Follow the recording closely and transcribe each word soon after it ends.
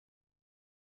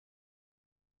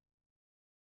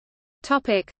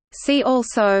See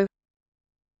also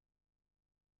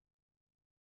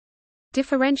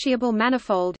differentiable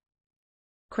manifold,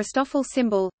 Christoffel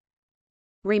symbol,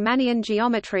 Riemannian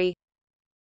geometry,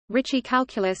 Ricci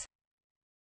calculus,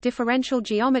 differential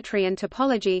geometry and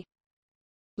topology,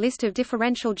 list of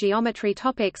differential geometry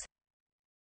topics,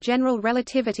 general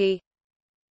relativity,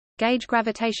 gauge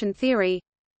gravitation theory,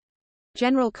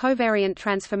 general covariant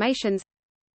transformations,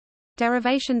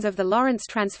 derivations of the Lorentz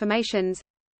transformations.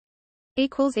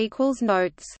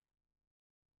 Notes.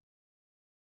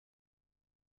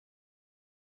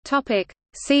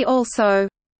 See also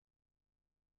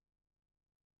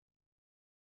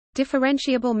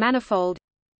differentiable manifold,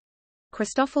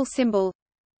 Christoffel symbol,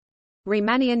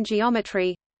 Riemannian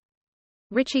geometry,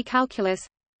 Ricci calculus,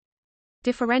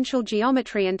 differential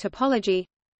geometry and topology,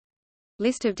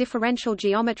 list of differential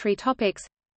geometry topics,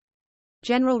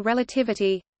 general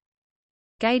relativity,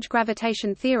 gauge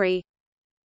gravitation theory,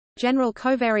 general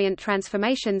covariant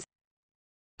transformations,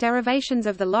 derivations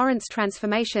of the Lorentz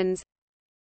transformations.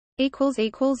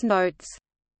 Notes.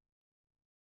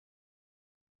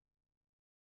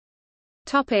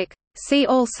 See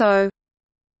also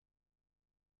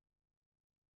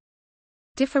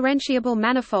differentiable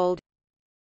manifold,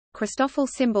 Christoffel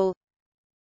symbol,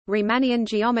 Riemannian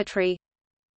geometry,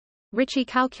 Ricci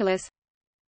calculus,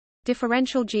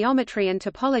 differential geometry and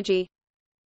topology,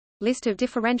 list of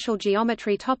differential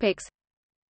geometry topics,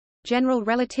 general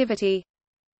relativity,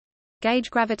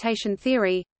 gauge gravitation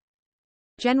theory,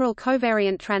 general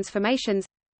covariant transformations,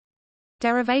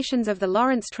 derivations of the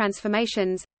Lorentz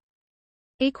transformations.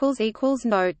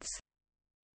 Notes.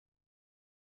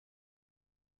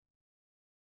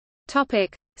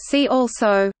 See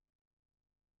also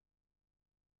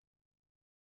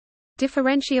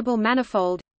differentiable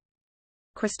manifold,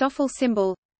 Christoffel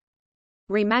symbol,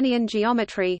 Riemannian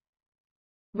geometry,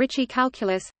 Ricci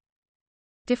calculus,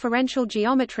 differential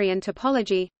geometry and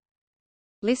topology,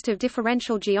 list of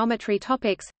differential geometry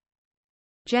topics,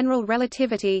 general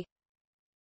relativity,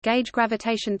 gauge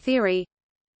gravitation theory,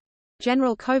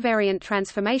 general covariant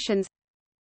transformations,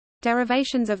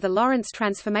 derivations of the Lorentz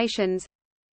transformations.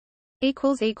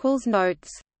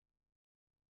 Notes.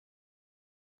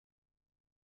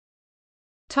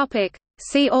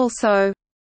 See also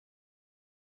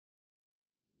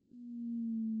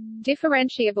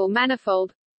differentiable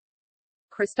manifold,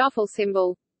 Christoffel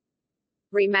symbol,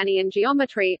 Riemannian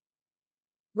geometry,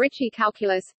 Ricci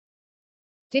calculus,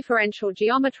 differential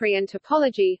geometry and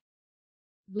topology,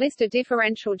 list of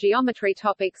differential geometry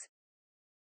topics,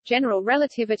 general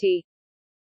relativity,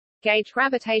 gauge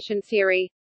gravitation theory,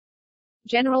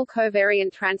 general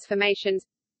covariant transformations,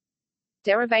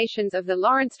 derivations of the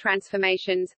Lorentz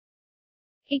transformations.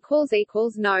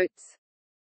 Notes.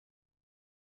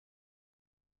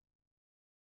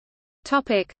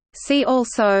 See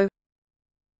also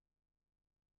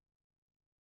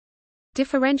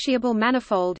differentiable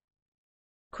manifold,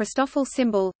 Christoffel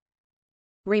symbol,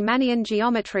 Riemannian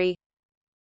geometry,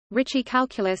 Ricci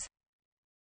calculus,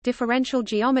 differential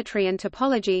geometry and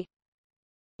topology,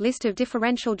 list of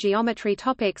differential geometry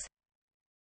topics,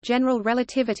 general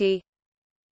relativity,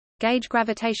 gauge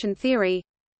gravitation theory,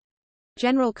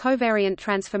 general covariant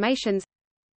transformations,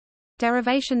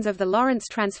 derivations of the Lorentz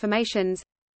transformations.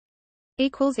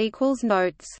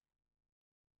 Notes.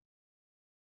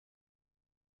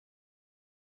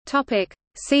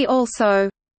 See also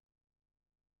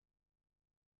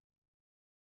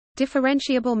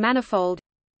differentiable manifold,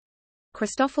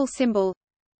 Christoffel symbol,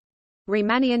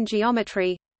 Riemannian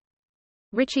geometry,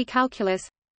 Ricci calculus,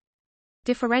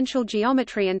 differential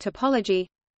geometry and topology,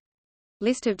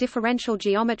 list of differential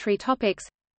geometry topics,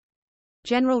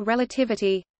 general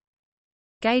relativity,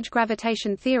 gauge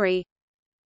gravitation theory,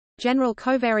 general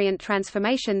covariant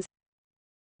transformations,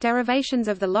 derivations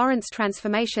of the Lorentz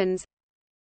transformations.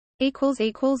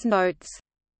 Notes.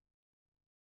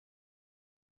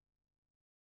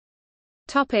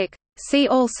 See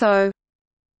also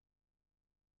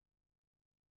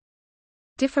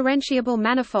differentiable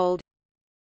manifold,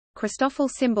 Christoffel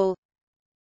symbol,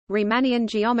 Riemannian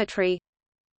geometry,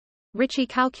 Ricci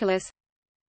calculus,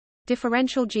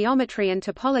 differential geometry and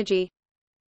topology,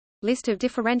 list of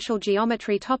differential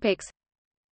geometry topics,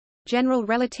 general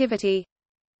relativity,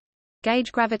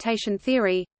 gauge gravitation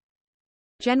theory,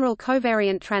 general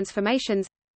covariant transformations,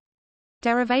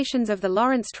 derivations of the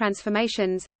Lorentz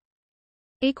transformations.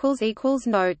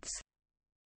 Notes.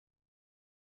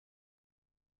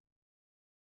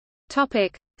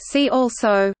 See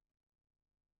also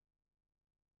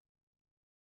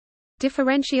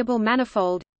differentiable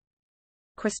manifold,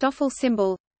 Christoffel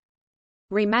symbol,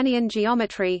 Riemannian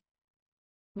geometry,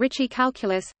 Ricci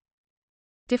calculus,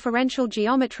 Differential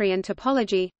geometry and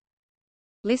topology.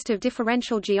 List of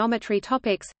differential geometry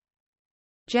topics.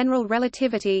 General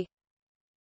relativity.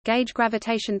 Gauge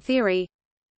gravitation theory.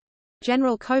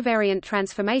 General covariant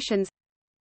transformations.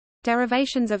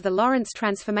 Derivations of the Lorentz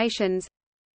transformations.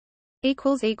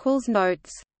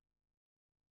 Notes.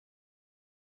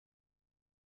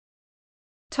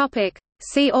 Topic.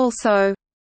 See also: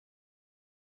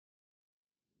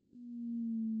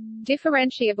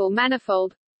 differentiable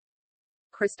manifold,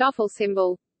 Christoffel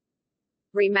symbol,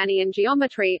 Riemannian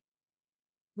geometry,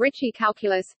 Ricci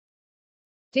calculus,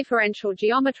 differential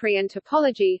geometry and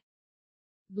topology,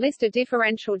 list of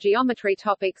differential geometry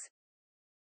topics,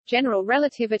 general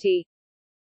relativity,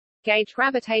 gauge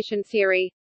gravitation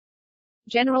theory,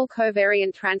 general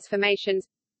covariant transformations,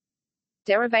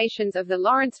 derivations of the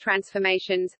Lorentz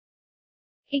transformations.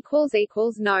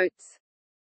 Notes.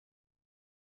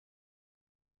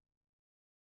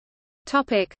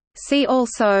 Topic. See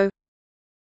also: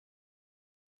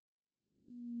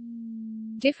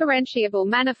 differentiable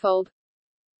manifold,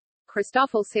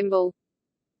 Christoffel symbol,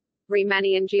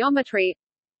 Riemannian geometry,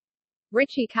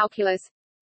 Ricci calculus,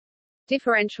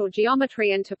 differential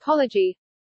geometry and topology,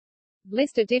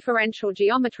 list of differential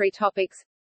geometry topics,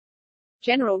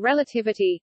 general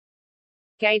relativity,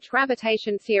 gauge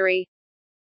gravitation theory,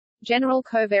 general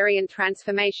covariant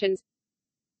transformations,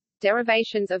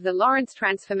 derivations of the Lorentz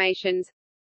transformations.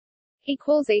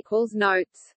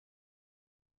 Notes.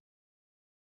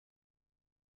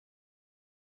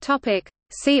 Topic.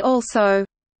 See also: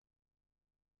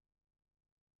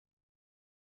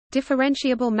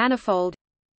 differentiable manifold,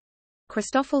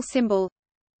 Christoffel symbol,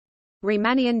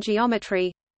 Riemannian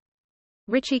geometry,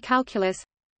 Ricci calculus,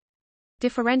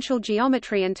 differential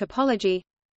geometry and topology,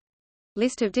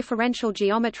 list of differential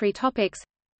geometry topics,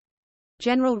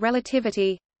 general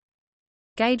relativity,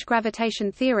 gauge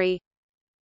gravitation theory,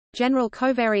 general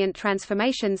covariant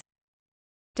transformations,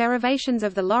 derivations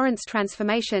of the Lorentz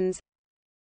transformations.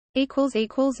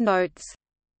 Notes.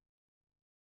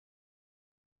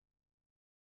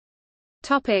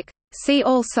 Topic. See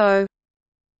also: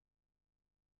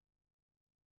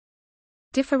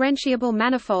 differentiable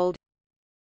manifold,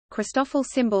 Christoffel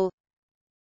symbol,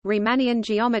 Riemannian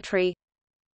geometry,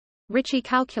 Ricci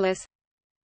calculus,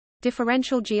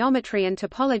 differential geometry and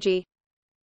topology,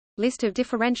 list of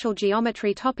differential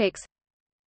geometry topics,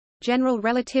 general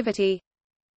relativity,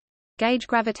 gauge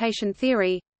gravitation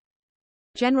theory,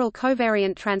 general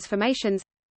covariant transformations,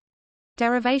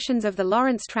 derivations of the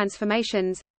Lorentz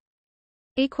transformations.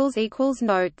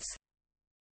 Notes.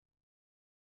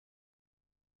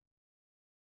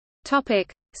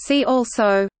 Topic. See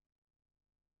also: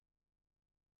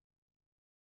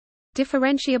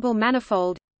 differentiable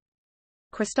manifold,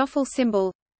 Christoffel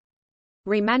symbol,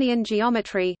 Riemannian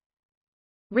geometry,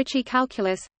 Ricci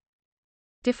calculus,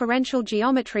 differential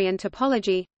geometry and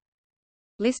topology,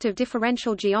 list of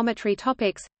differential geometry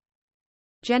topics,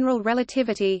 general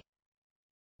relativity,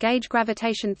 gauge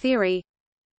gravitation theory,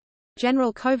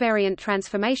 general covariant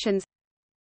transformations,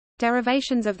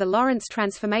 derivations of the Lorentz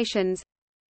transformations.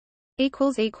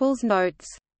 Notes.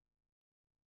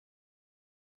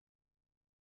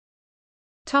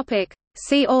 Topic.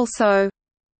 See also: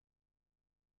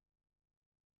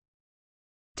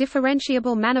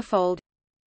 differentiable manifold,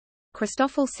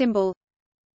 Christoffel symbol,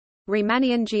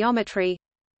 Riemannian geometry,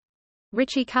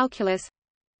 Ricci calculus,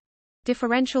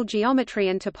 differential geometry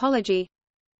and topology,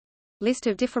 list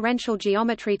of differential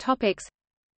geometry topics,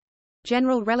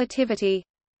 general relativity,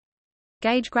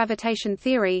 gauge gravitation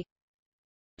theory,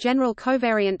 general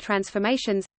covariant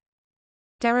transformations,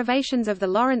 derivations of the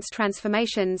Lorentz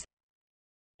transformations.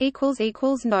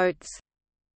 Notes.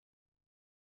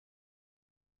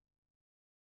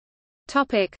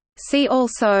 Topic. See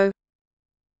also: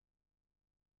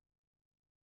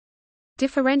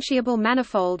 differentiable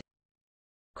manifold,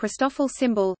 Christoffel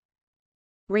symbol,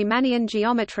 Riemannian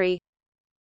geometry,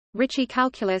 Ricci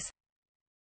calculus,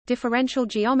 differential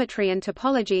geometry and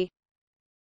topology,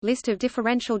 list of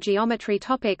differential geometry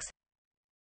topics,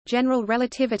 general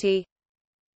relativity,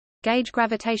 gauge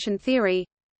gravitation theory,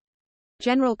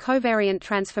 general covariant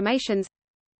transformations,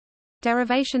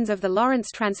 derivations of the Lorentz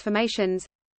transformations.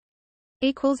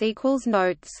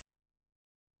 Notes.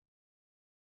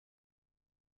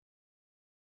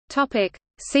 Topic.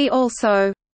 See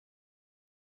also: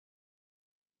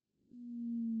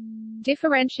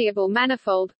 differentiable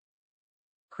manifold,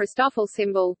 Christoffel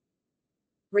symbol,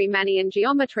 Riemannian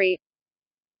geometry,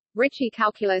 Ricci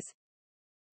calculus,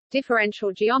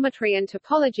 differential geometry and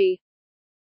topology,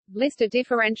 list of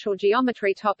differential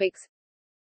geometry topics,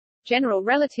 general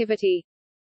relativity,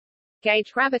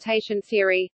 gauge gravitation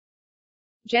theory,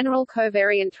 general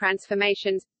covariant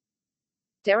transformations,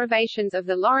 derivations of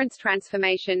the Lorentz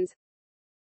transformations.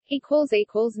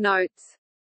 Notes.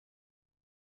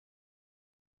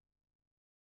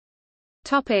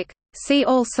 Topic. See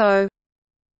also: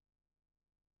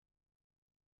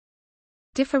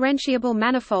 differentiable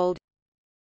manifold,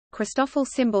 Christoffel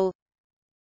symbol,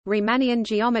 Riemannian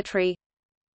geometry,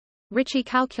 Ricci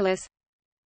calculus,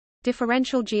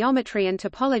 differential geometry and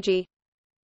topology,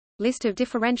 list of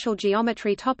differential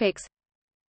geometry topics,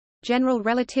 general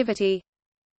relativity,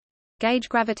 gauge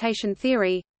gravitation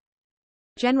theory,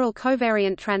 general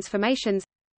covariant transformations,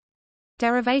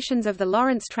 derivations of the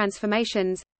Lorentz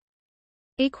transformations.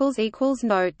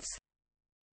 Notes.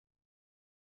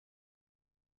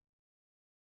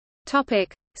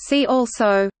 Topic. See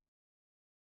also: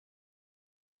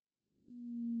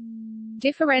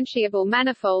 differentiable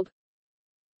manifold,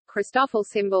 Christoffel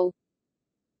symbol,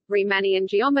 Riemannian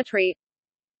geometry,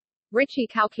 Ricci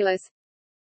calculus,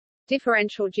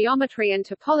 differential geometry and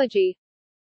topology,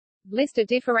 list of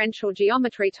differential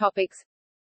geometry topics,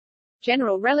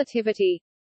 general relativity,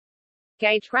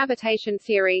 gauge gravitation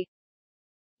theory,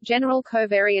 general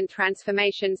covariant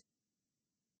transformations,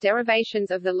 derivations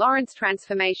of the Lorentz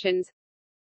transformations.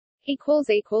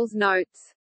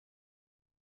 Notes.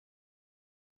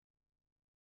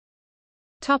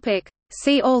 Topic.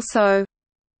 See also: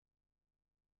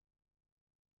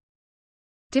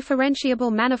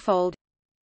 differentiable manifold,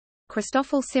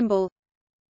 Christoffel symbol,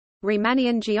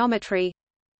 Riemannian geometry,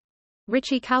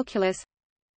 Ricci calculus,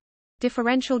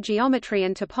 differential geometry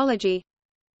and topology,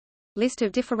 list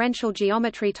of differential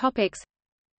geometry topics,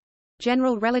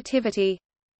 general relativity,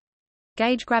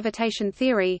 gauge gravitation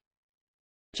theory,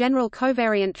 general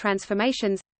covariant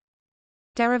transformations,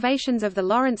 derivations of the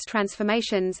Lorentz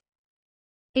transformations.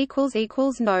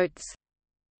 Notes.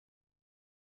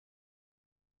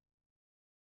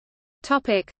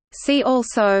 Topic. See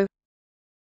also: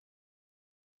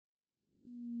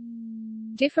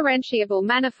 differentiable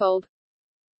manifold,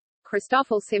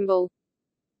 Christoffel symbol,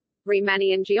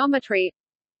 Riemannian geometry,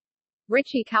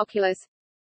 Ricci calculus,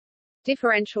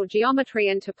 differential geometry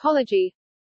and topology,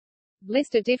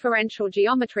 list of differential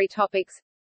geometry topics,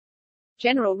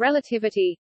 general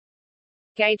relativity,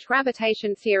 gauge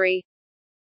gravitation theory,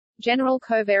 general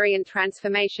covariant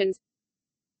transformations,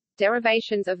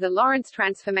 derivations of the Lorentz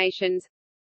transformations.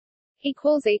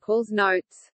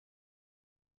 Notes.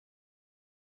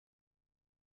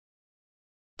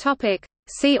 Topic.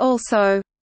 See also: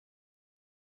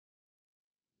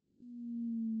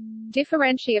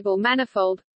 differentiable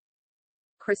manifold,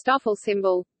 Christoffel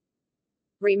symbol,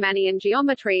 Riemannian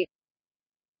geometry,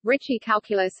 Ricci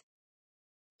calculus,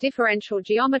 differential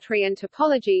geometry and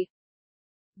topology,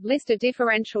 list of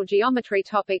differential geometry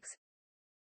topics,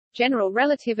 general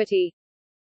relativity,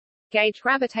 gauge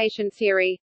gravitation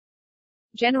theory,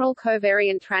 general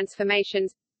covariant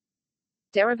transformations,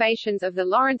 derivations of the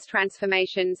Lorentz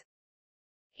transformations.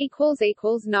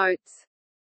 Notes.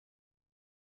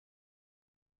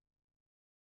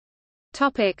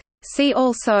 Topic. See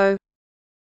also: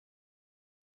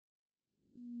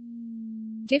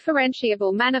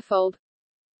 differentiable manifold,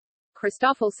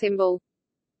 Christoffel symbol,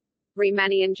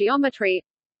 Riemannian geometry,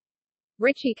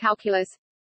 Ricci calculus,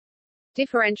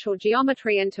 differential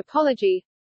geometry and topology,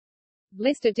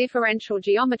 list of differential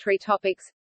geometry topics,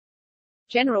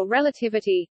 general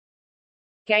relativity,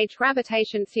 gauge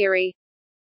gravitation theory,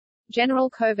 general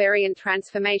covariant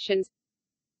transformations,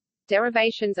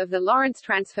 derivations of the Lorentz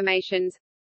transformations.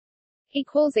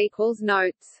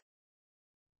 Notes.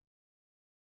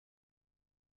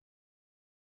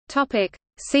 Topic.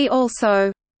 See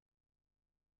also: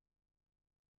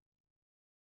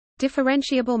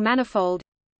 differentiable manifold,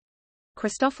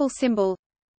 Christoffel symbol,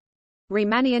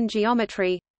 Riemannian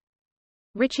geometry,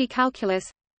 Ricci calculus,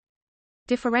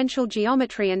 differential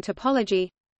geometry and topology,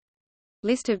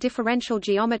 list of differential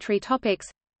geometry topics,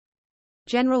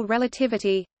 general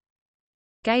relativity,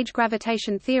 gauge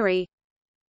gravitation theory,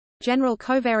 general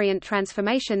covariant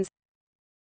transformations,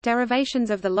 derivations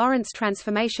of the Lorentz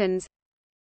transformations.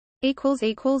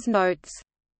 Notes.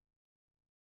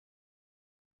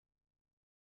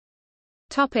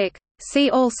 Topic. See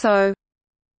also: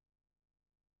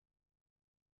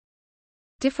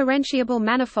 differentiable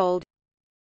manifold,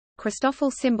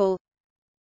 Christoffel symbol,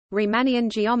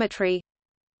 Riemannian geometry,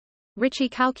 Ricci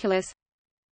calculus,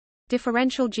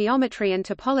 differential geometry and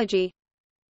topology,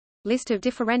 list of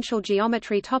differential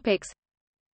geometry topics,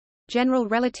 general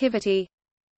relativity,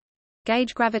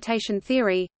 gauge gravitation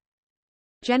theory,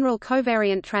 general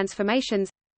covariant transformations,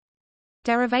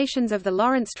 derivations of the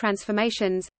Lorentz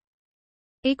transformations.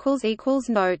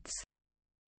 Notes.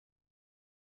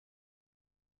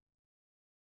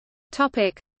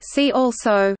 Topic. See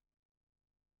also: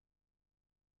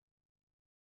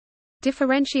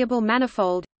 differentiable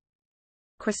manifold,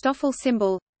 Christoffel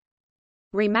symbol,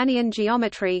 Riemannian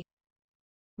geometry,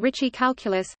 Ricci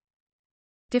calculus,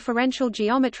 differential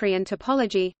geometry and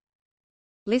topology,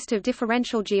 list of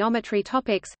differential geometry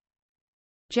topics,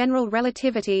 general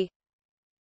relativity,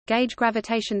 gauge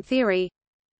gravitation theory,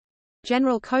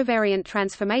 general covariant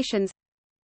transformations,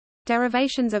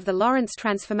 derivations of the Lorentz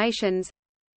transformations.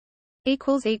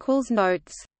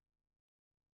 Notes.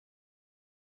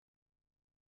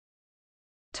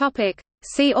 Topic.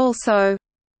 See also: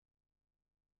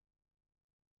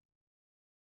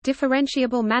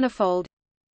 differentiable manifold,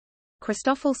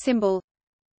 Christoffel symbol,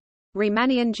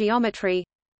 Riemannian geometry,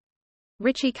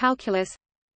 Ricci calculus,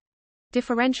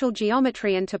 differential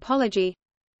geometry and topology,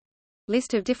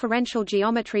 list of differential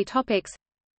geometry topics,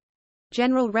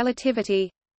 general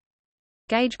relativity,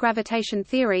 gauge gravitation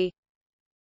theory,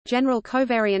 general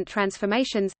covariant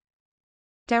transformations,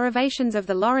 derivations of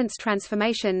the Lorentz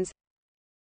transformations.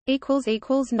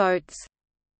 Notes.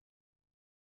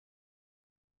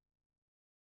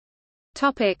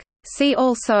 Topic. See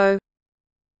also: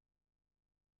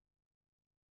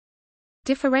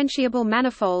 differentiable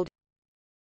manifold,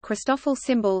 Christoffel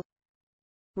symbol,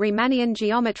 Riemannian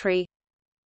geometry,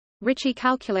 Ricci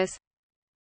calculus,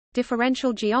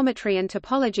 differential geometry and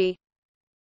topology,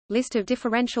 list of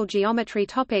differential geometry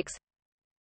topics,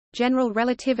 general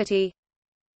relativity,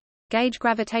 gauge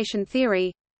gravitation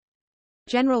theory,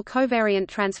 general covariant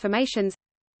transformations,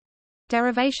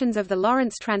 derivations of the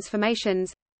Lorentz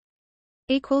transformations.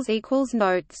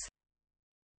 Notes.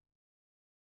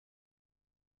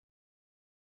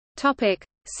 Topic.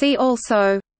 See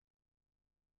also: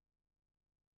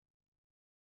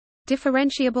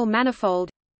 differentiable manifold,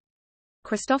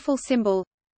 Christoffel symbol,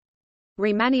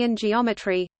 Riemannian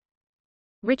geometry,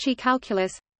 Ricci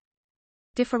calculus,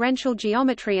 differential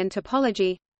geometry and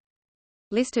topology,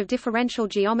 list of differential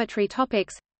geometry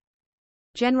topics,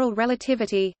 general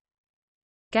relativity,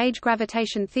 gauge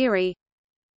gravitation theory,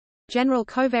 general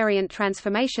covariant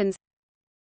transformations,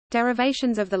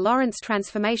 derivations of the Lorentz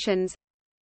transformations.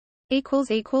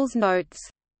 Notes.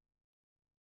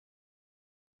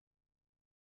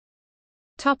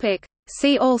 Topic.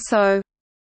 See also: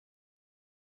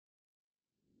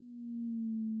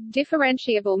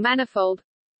 differentiable manifold,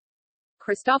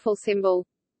 Christoffel symbol,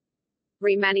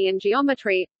 Riemannian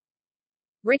geometry,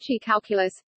 Ricci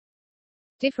calculus,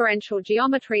 differential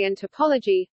geometry and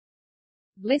topology,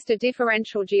 list of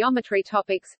differential geometry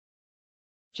topics,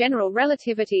 general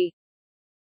relativity,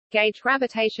 gauge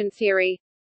gravitation theory,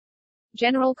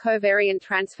 general covariant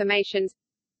transformations,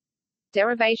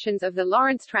 derivations of the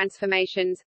Lorentz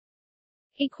transformations.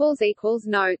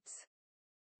 Notes.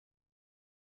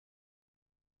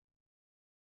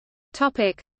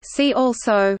 Topic. See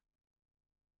also: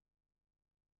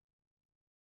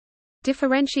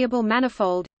 differentiable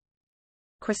manifold,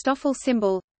 Christoffel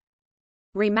symbol,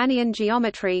 Riemannian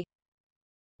geometry,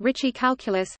 Ricci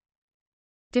calculus,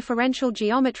 differential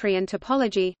geometry and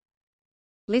topology,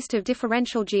 list of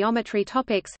differential geometry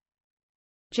topics,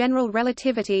 general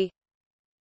relativity,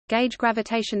 gauge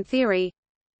gravitation theory,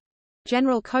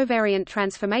 general covariant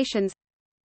transformations,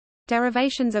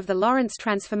 derivations of the Lorentz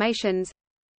transformations.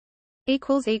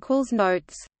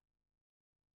 Notes.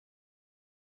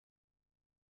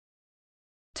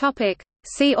 Topic.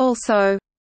 See also: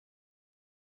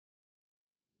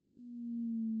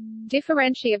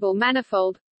 differentiable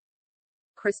manifold,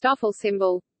 Christoffel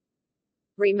symbol,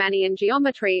 Riemannian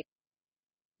geometry,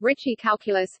 Ricci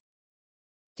calculus,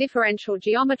 differential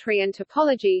geometry and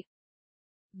topology,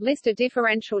 list of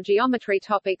differential geometry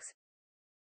topics,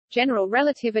 general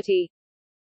relativity,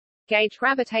 gauge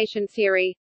gravitation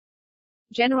theory,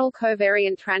 general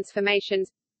covariant transformations,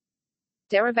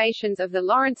 derivations of the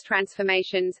Lorentz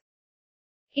transformations.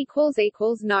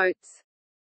 Notes.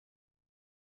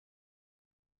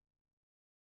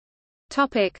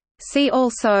 Topic. See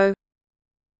also: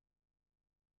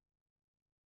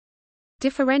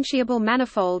 differentiable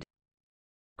manifold,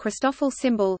 Christoffel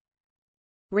symbol,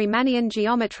 Riemannian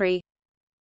geometry,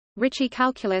 Ricci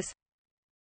calculus,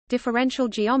 differential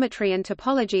geometry and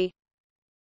topology,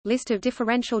 list of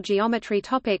differential geometry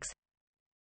topics,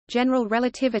 general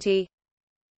relativity,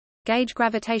 gauge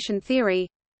gravitation theory,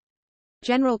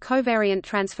 general covariant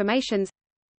transformations,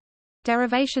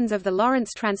 derivations of the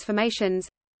Lorentz transformations.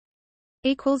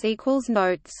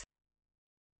 Notes.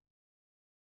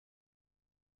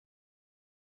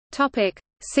 Topic.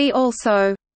 See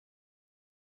also: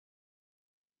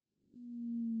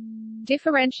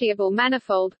 differentiable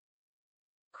manifold,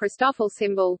 Christoffel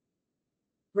symbol,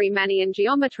 Riemannian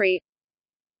geometry,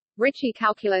 Ricci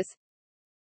calculus,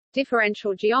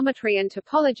 differential geometry and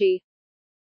topology,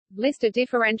 list of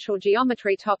differential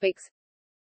geometry topics,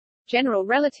 general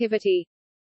relativity,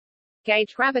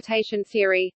 gauge gravitation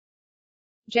theory,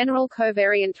 general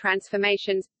covariant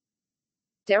transformations,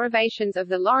 derivations of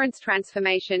the Lorentz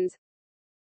transformations.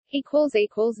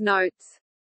 Notes.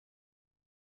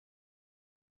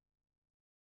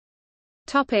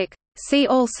 Topic. See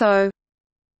also: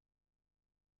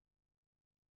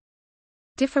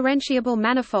 differentiable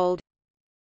manifold,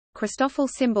 Christoffel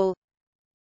symbol,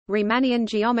 Riemannian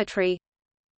geometry,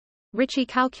 Ricci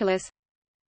calculus,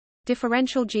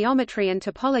 differential geometry and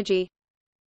topology,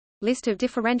 list of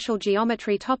differential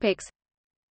geometry topics,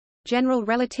 general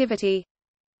relativity,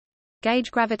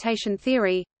 gauge gravitation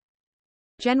theory,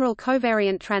 general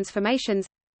covariant transformations,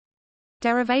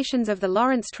 derivations of the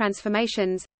Lorentz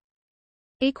transformations.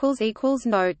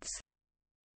 Notes.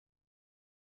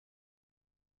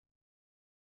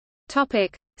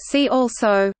 Topic. See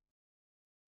also: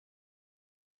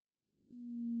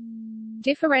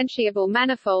 differentiable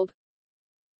manifold,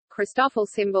 Christoffel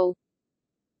symbol,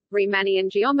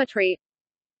 Riemannian geometry,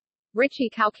 Ricci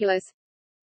calculus,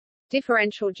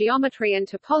 differential geometry and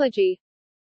topology,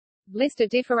 list of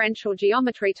differential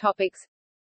geometry topics,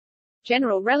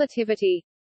 general relativity,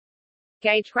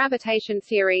 gauge gravitation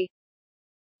theory,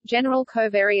 general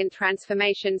covariant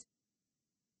transformations,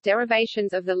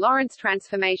 derivations of the Lorentz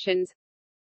transformations.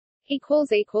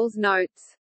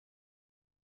 Notes.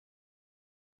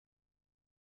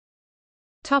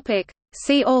 Topic.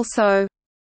 See also: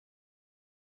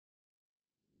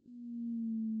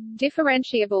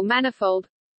 differentiable manifold,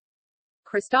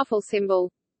 Christoffel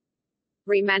symbol,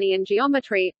 Riemannian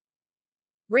geometry,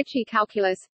 Ricci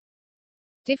calculus,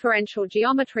 differential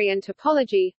geometry and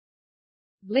topology,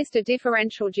 list of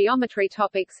differential geometry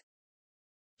topics,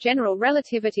 general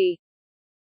relativity,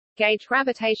 gauge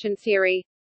gravitation theory,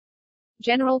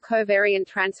 general covariant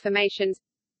transformations,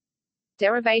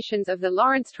 derivations of the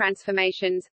Lorentz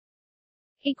transformations.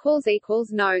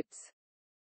 Notes.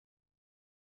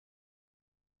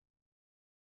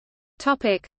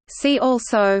 Topic. See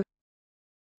also: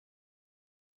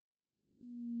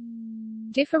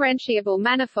 differentiable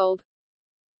manifold,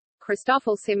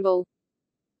 Christoffel symbol,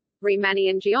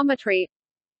 Riemannian geometry,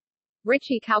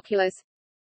 Ricci calculus,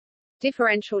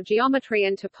 differential geometry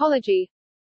and topology,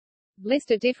 list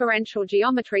of differential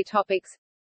geometry topics,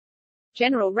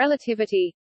 general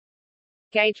relativity,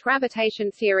 gauge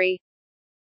gravitation theory,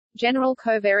 general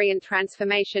covariant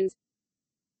transformations,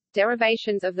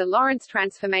 derivations of the Lorentz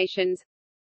transformations.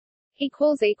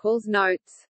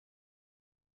 Notes.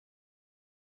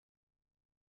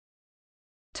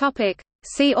 Topic.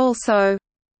 See also: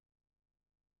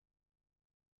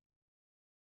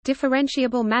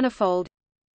 differentiable manifold,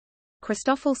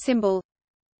 Christoffel symbol,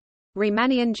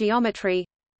 Riemannian geometry,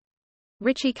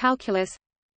 Ricci calculus,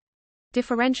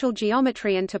 differential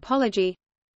geometry and topology,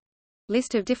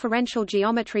 list of differential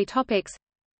geometry topics,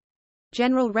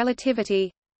 general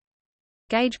relativity,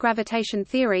 gauge gravitation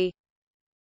theory,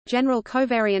 general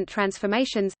covariant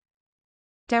transformations,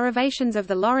 derivations of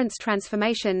the Lorentz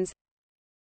transformations.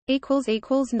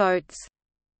 Notes.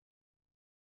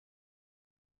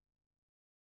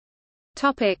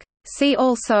 Topic. See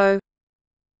also: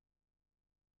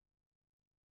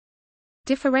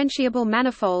 differentiable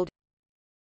manifold,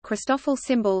 Christoffel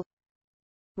symbol,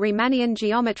 Riemannian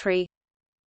geometry,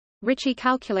 Ricci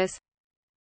calculus,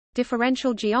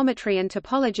 differential geometry and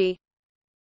topology,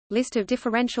 list of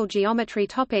differential geometry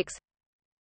topics,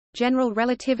 general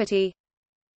relativity,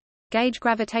 gauge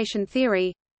gravitation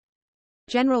theory,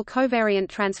 general covariant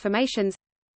transformations,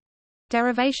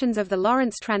 derivations of the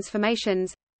Lorentz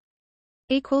transformations.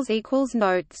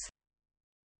 Notes.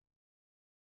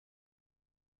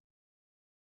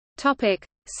 Topic.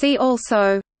 See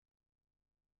also: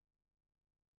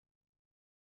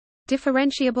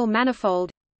 differentiable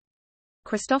manifold,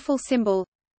 Christoffel symbol,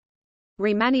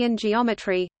 Riemannian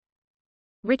geometry,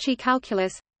 Ricci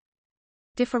calculus,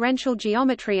 differential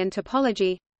geometry and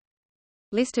topology,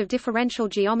 list of differential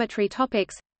geometry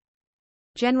topics,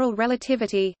 general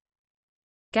relativity,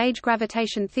 gauge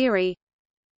gravitation theory,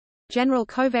 general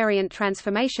covariant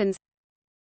transformations,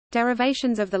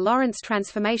 derivations of the Lorentz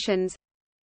transformations.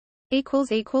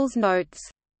 Notes.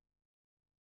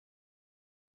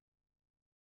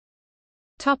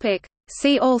 Topic.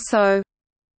 See also: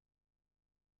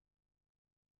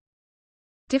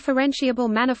 differentiable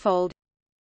manifold,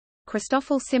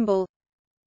 Christoffel symbol,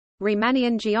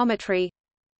 Riemannian geometry,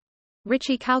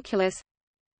 Ricci calculus,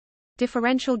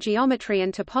 differential geometry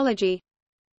and topology,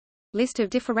 list of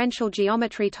differential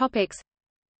geometry topics,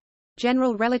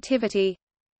 general relativity,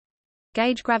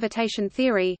 gauge gravitation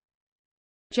theory,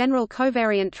 General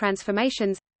covariant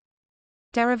transformations.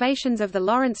 Derivations of the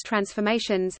Lorentz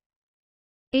transformations.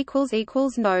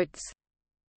 Notes